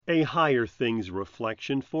A Higher Things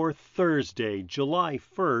reflection for Thursday, July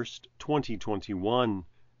 1st, 2021.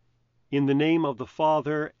 In the name of the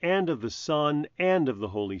Father, and of the Son, and of the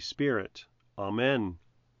Holy Spirit. Amen.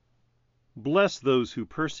 Bless those who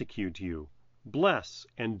persecute you. Bless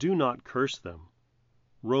and do not curse them.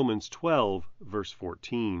 Romans 12, verse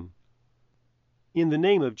 14. In the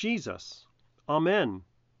name of Jesus. Amen.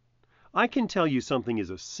 I can tell you something is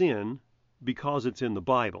a sin because it's in the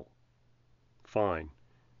Bible. Fine.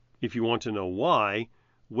 If you want to know why,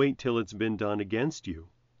 wait till it's been done against you.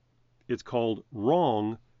 It's called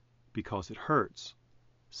wrong because it hurts.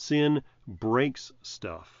 Sin breaks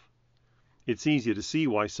stuff. It's easy to see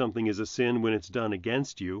why something is a sin when it's done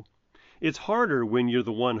against you. It's harder when you're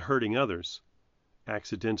the one hurting others,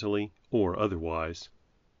 accidentally or otherwise.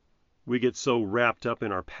 We get so wrapped up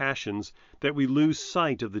in our passions that we lose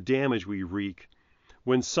sight of the damage we wreak.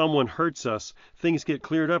 When someone hurts us, things get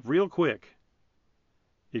cleared up real quick.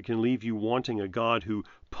 It can leave you wanting a God who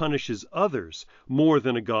punishes others more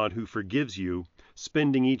than a God who forgives you,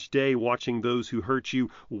 spending each day watching those who hurt you,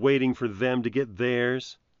 waiting for them to get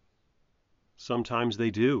theirs. Sometimes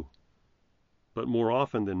they do, but more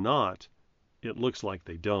often than not, it looks like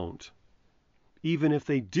they don't. Even if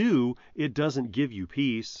they do, it doesn't give you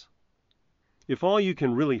peace. If all you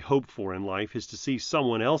can really hope for in life is to see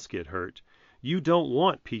someone else get hurt, you don't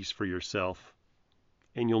want peace for yourself,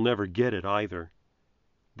 and you'll never get it either.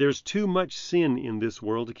 There's too much sin in this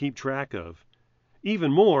world to keep track of.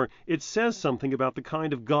 Even more, it says something about the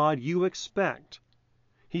kind of God you expect.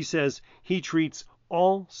 He says he treats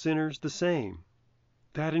all sinners the same.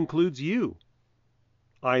 That includes you.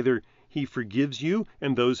 Either he forgives you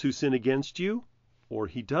and those who sin against you, or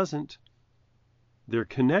he doesn't. They're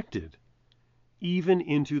connected, even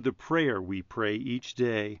into the prayer we pray each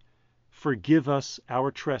day. Forgive us our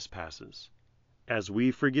trespasses, as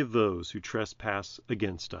we forgive those who trespass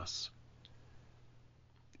against us.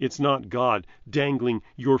 It's not God dangling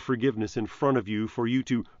your forgiveness in front of you for you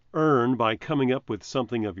to earn by coming up with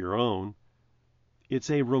something of your own. It's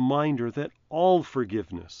a reminder that all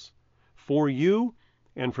forgiveness, for you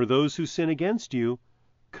and for those who sin against you,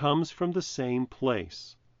 comes from the same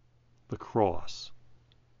place, the cross.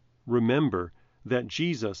 Remember that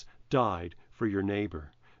Jesus died for your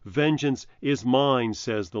neighbor. Vengeance is mine,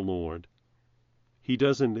 says the Lord. He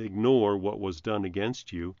doesn't ignore what was done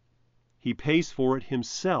against you. He pays for it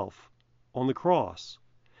himself on the cross.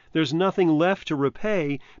 There's nothing left to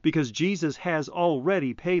repay because Jesus has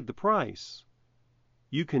already paid the price.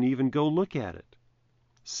 You can even go look at it.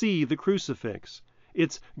 See the crucifix.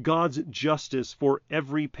 It's God's justice for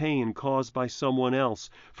every pain caused by someone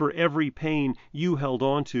else, for every pain you held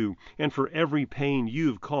on to, and for every pain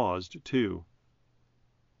you've caused too.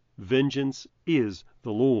 Vengeance is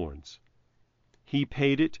the Lord's. He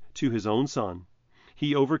paid it to his own Son.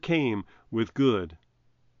 He overcame with good.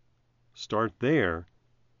 Start there,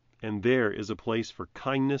 and there is a place for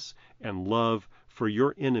kindness and love for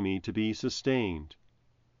your enemy to be sustained,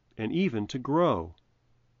 and even to grow.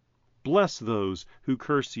 Bless those who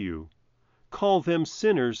curse you. Call them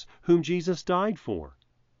sinners whom Jesus died for.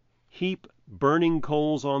 Heap burning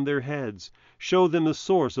coals on their heads. Show them the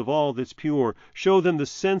source of all that's pure. Show them the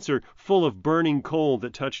censer full of burning coal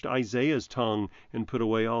that touched Isaiah's tongue and put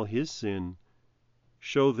away all his sin.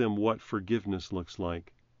 Show them what forgiveness looks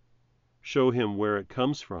like. Show him where it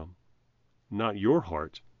comes from. Not your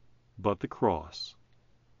heart, but the cross.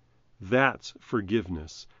 That's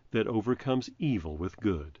forgiveness that overcomes evil with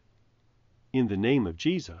good. In the name of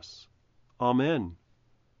Jesus, Amen.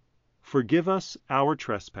 Forgive us our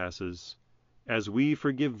trespasses, as we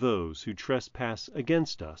forgive those who trespass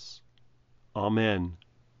against us. Amen.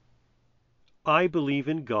 I believe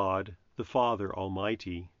in God, the Father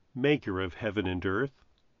Almighty, maker of heaven and earth,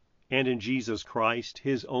 and in Jesus Christ,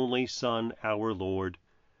 his only Son, our Lord,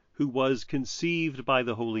 who was conceived by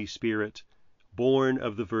the Holy Spirit, born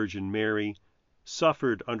of the Virgin Mary,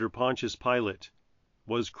 suffered under Pontius Pilate,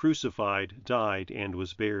 was crucified, died, and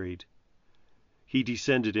was buried. He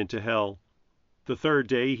descended into hell. The third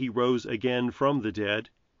day he rose again from the dead.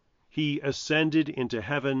 He ascended into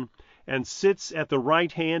heaven and sits at the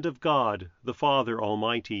right hand of God, the Father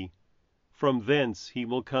Almighty. From thence he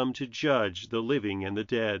will come to judge the living and the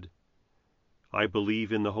dead. I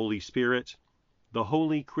believe in the Holy Spirit, the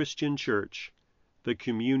holy Christian Church, the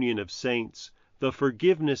communion of saints, the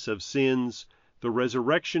forgiveness of sins, the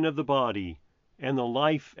resurrection of the body, and the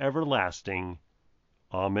life everlasting.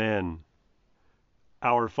 Amen.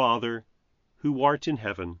 Our Father, who art in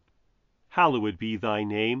heaven, hallowed be thy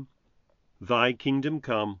name. Thy kingdom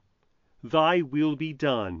come, thy will be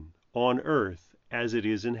done, on earth as it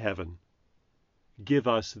is in heaven. Give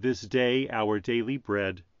us this day our daily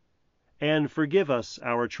bread, And forgive us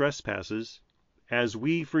our trespasses, as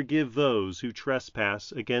we forgive those who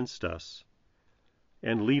trespass against us.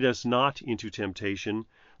 And lead us not into temptation,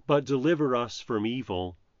 but deliver us from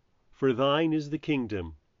evil. For thine is the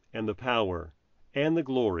kingdom, and the power, and the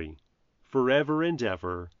glory, forever and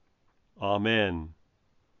ever. Amen.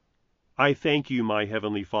 I thank you, my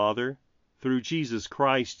heavenly Father, through Jesus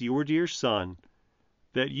Christ, your dear Son,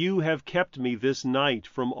 that you have kept me this night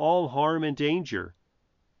from all harm and danger.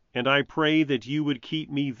 And I pray that you would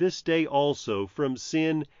keep me this day also from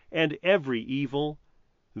sin and every evil,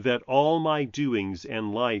 that all my doings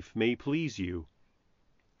and life may please you.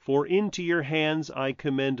 For into your hands I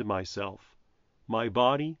commend myself, my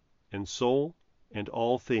body and soul and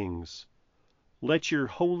all things. Let your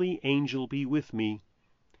holy angel be with me,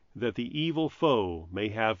 that the evil foe may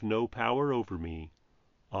have no power over me.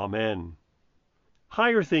 Amen.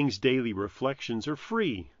 Higher Things Daily Reflections are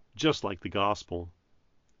free, just like the Gospel,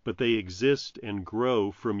 but they exist and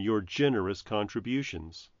grow from your generous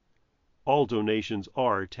contributions. All donations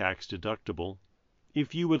are tax deductible.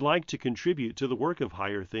 If you would like to contribute to the work of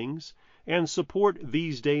Higher Things and support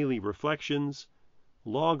these daily reflections,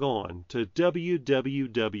 log on to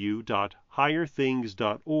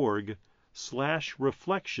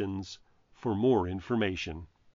www.higherthings.org/reflections for more information.